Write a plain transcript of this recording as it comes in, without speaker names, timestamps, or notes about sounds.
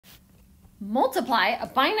Multiply a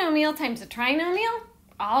binomial times a trinomial?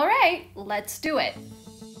 All right, let's do it.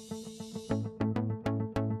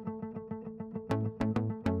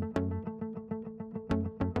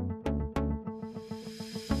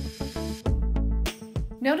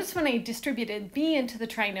 Notice when I distributed b into the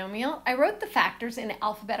trinomial, I wrote the factors in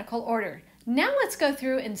alphabetical order. Now let's go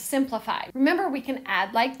through and simplify. Remember, we can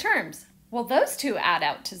add like terms. Well, those two add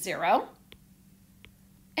out to 0,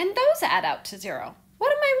 and those add out to 0.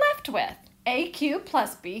 What am I left with? A cubed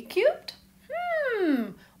plus b cubed?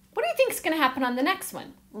 What do you think is going to happen on the next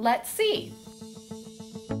one? Let's see.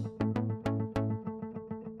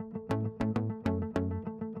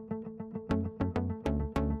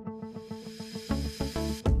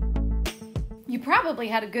 You probably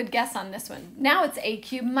had a good guess on this one. Now it's a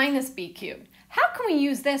cubed minus b cubed. How can we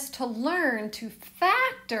use this to learn to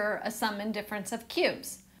factor a sum and difference of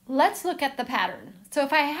cubes? Let's look at the pattern. So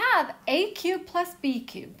if I have a cubed plus b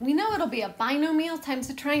cubed, we know it'll be a binomial times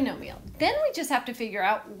a trinomial. Then we just have to figure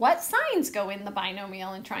out what signs go in the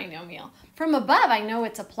binomial and trinomial. From above, I know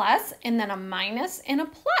it's a plus and then a minus and a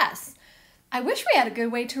plus. I wish we had a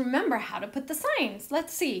good way to remember how to put the signs.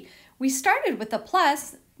 Let's see. We started with a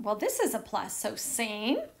plus. Well, this is a plus, so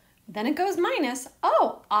same. Then it goes minus.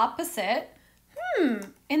 Oh, opposite.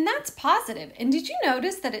 And that's positive. And did you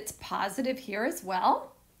notice that it's positive here as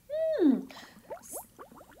well?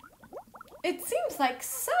 It seems like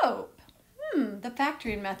soap. The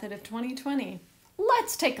factoring method of 2020.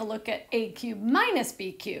 Let's take a look at a cubed minus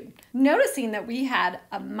b cubed. Noticing that we had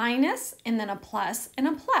a minus and then a plus and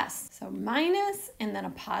a plus. So minus and then a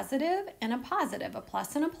positive and a positive, a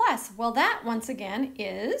plus and a plus. Well, that once again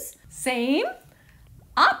is same,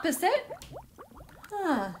 opposite,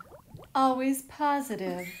 always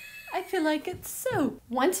positive. I feel like it's soap.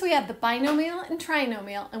 Once we have the binomial and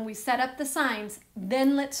trinomial and we set up the signs,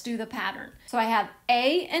 then let's do the pattern. So I have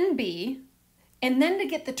a and b, and then to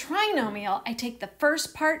get the trinomial, I take the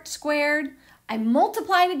first part squared, I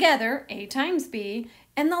multiply together, a times b,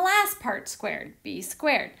 and the last part squared, b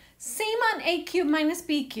squared. Same on a cubed minus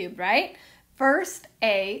b cubed, right? First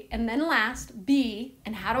a, and then last b,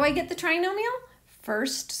 and how do I get the trinomial?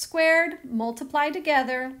 First squared, multiply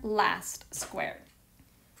together, last squared.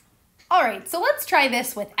 All right, so let's try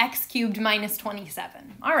this with x cubed minus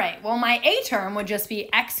 27. All right, well, my a term would just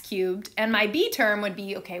be x cubed, and my b term would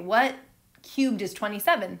be, okay, what cubed is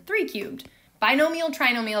 27? 3 cubed. Binomial,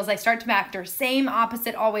 trinomials, I start to factor, same,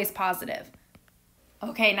 opposite, always positive.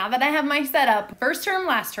 Okay, now that I have my setup, first term,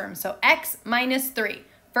 last term, so x minus 3.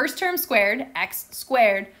 First term squared, x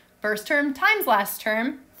squared. First term times last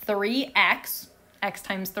term, 3x, x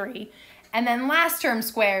times 3. And then last term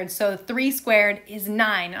squared, so 3 squared is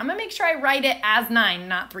 9. I'm gonna make sure I write it as 9,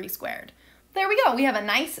 not 3 squared. There we go, we have a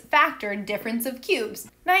nice factored difference of cubes.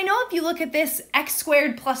 Now I know if you look at this x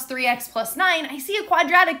squared plus 3x plus 9, I see a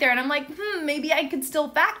quadratic there and I'm like, maybe I could still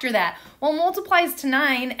factor that. Well, multiplies to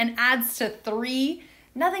 9 and adds to 3.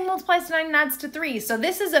 Nothing multiplies to 9 and adds to 3. So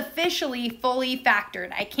this is officially fully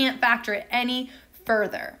factored. I can't factor it any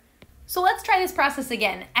further. So let's try this process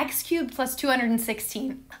again. X cubed plus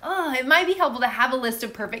 216. It might be helpful to have a list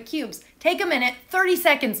of perfect cubes. Take a minute, 30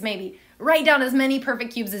 seconds maybe. Write down as many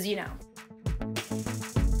perfect cubes as you know.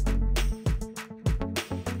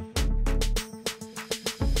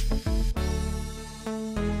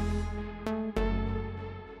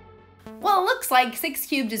 Well, it looks like 6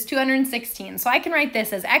 cubed is 216. So I can write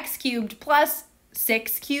this as x cubed plus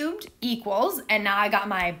 6 cubed equals, and now I got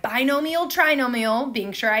my binomial, trinomial,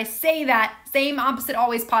 being sure I say that, same, opposite,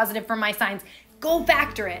 always positive for my signs. Go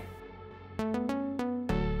factor it.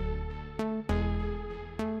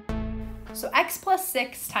 So x plus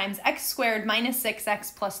 6 times x squared minus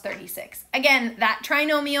 6x plus 36. Again, that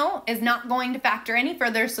trinomial is not going to factor any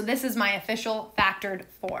further, so this is my official factored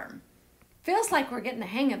form. Feels like we're getting the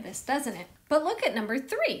hang of this, doesn't it? But look at number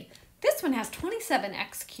 3. This one has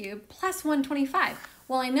 27x cubed plus 125.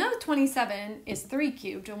 Well, I know 27 is 3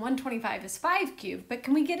 cubed and 125 is 5 cubed, but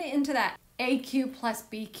can we get it into that a cubed plus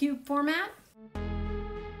b cubed format?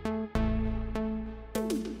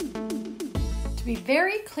 To be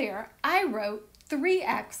very clear, I wrote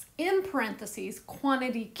 3x in parentheses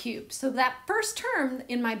quantity cubed. So that first term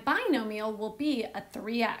in my binomial will be a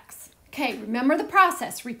 3x. Okay, remember the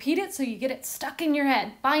process. Repeat it so you get it stuck in your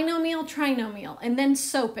head. Binomial, trinomial, and then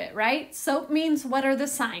soap it, right? Soap means what are the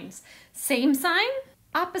signs? Same sign,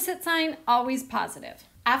 opposite sign, always positive.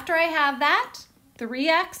 After I have that,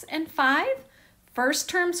 3x and 5, first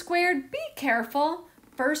term squared, be careful.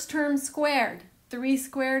 First term squared, 3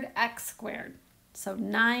 squared, x squared. So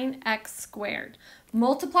 9x squared.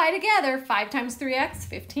 Multiply together, 5 times 3x,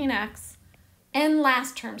 15x. And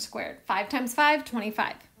last term squared, 5 times 5,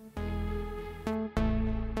 25.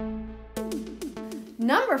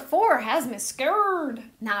 Number 4 has me scared.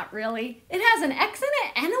 Not really. It has an x in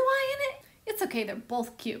it and a y in it. It's okay, they're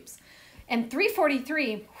both cubes. And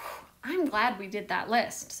 343, I'm glad we did that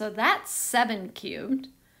list. So that's 7 cubed,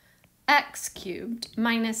 x cubed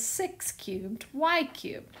minus 6 cubed, y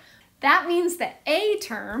cubed. That means the a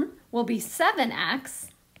term will be 7x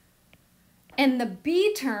and the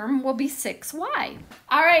b term will be 6y.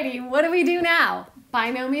 Alrighty, what do we do now?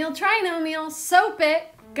 Binomial, trinomial, soap it,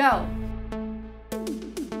 go.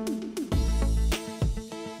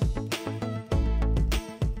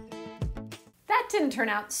 That didn't turn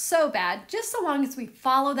out so bad, just so long as we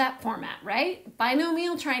follow that format, right?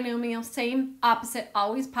 Binomial, trinomial, same, opposite,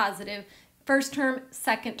 always positive. First term,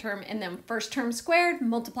 second term, and then first term squared,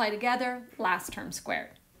 multiply together, last term squared.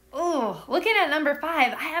 Oh, looking at number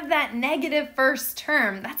 5, I have that negative first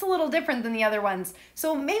term. That's a little different than the other ones.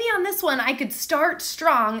 So maybe on this one, I could start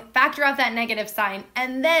strong, factor out that negative sign,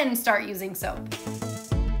 and then start using soap.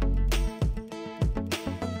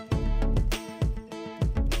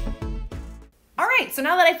 All right, so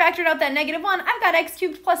now that I factored out that negative 1, I've got x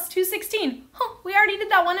cubed plus 216. Huh, we already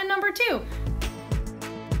did that one in number 2.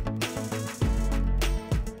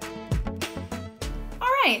 All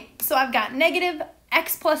right, so I've got negative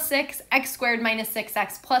x plus 6, x squared minus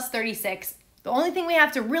 6x plus 36. The only thing we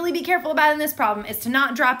have to really be careful about in this problem is to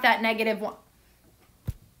not drop that negative 1.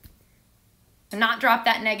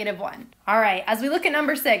 All right, as we look at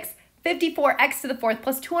number 6, 54x to the 4th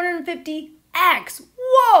plus 250x.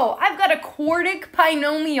 Whoa, I've got a quartic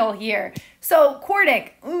binomial here. So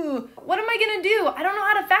quartic, what am I gonna do? I don't know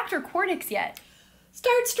how to factor quartics yet.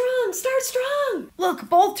 Start strong, start strong. Look,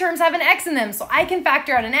 both terms have an x in them, so I can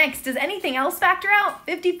factor out an x. Does anything else factor out?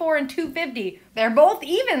 54 and 250. They're both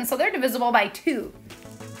even, so they're divisible by 2.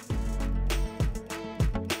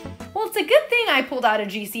 Well, it's a good thing I pulled out a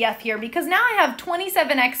GCF here because now I have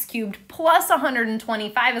 27x cubed plus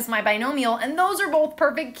 125 as my binomial, and those are both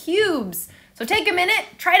perfect cubes. So take a minute,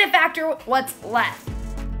 try to factor what's left.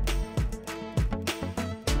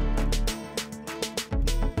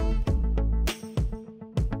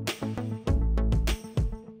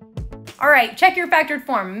 All right, check your factored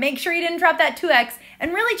form. Make sure you didn't drop that 2x,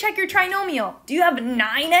 and really check your trinomial. Do you have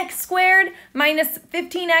 9x squared minus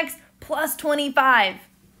 15x plus 25?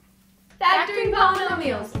 Factoring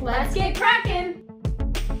polynomials, let's get cracking.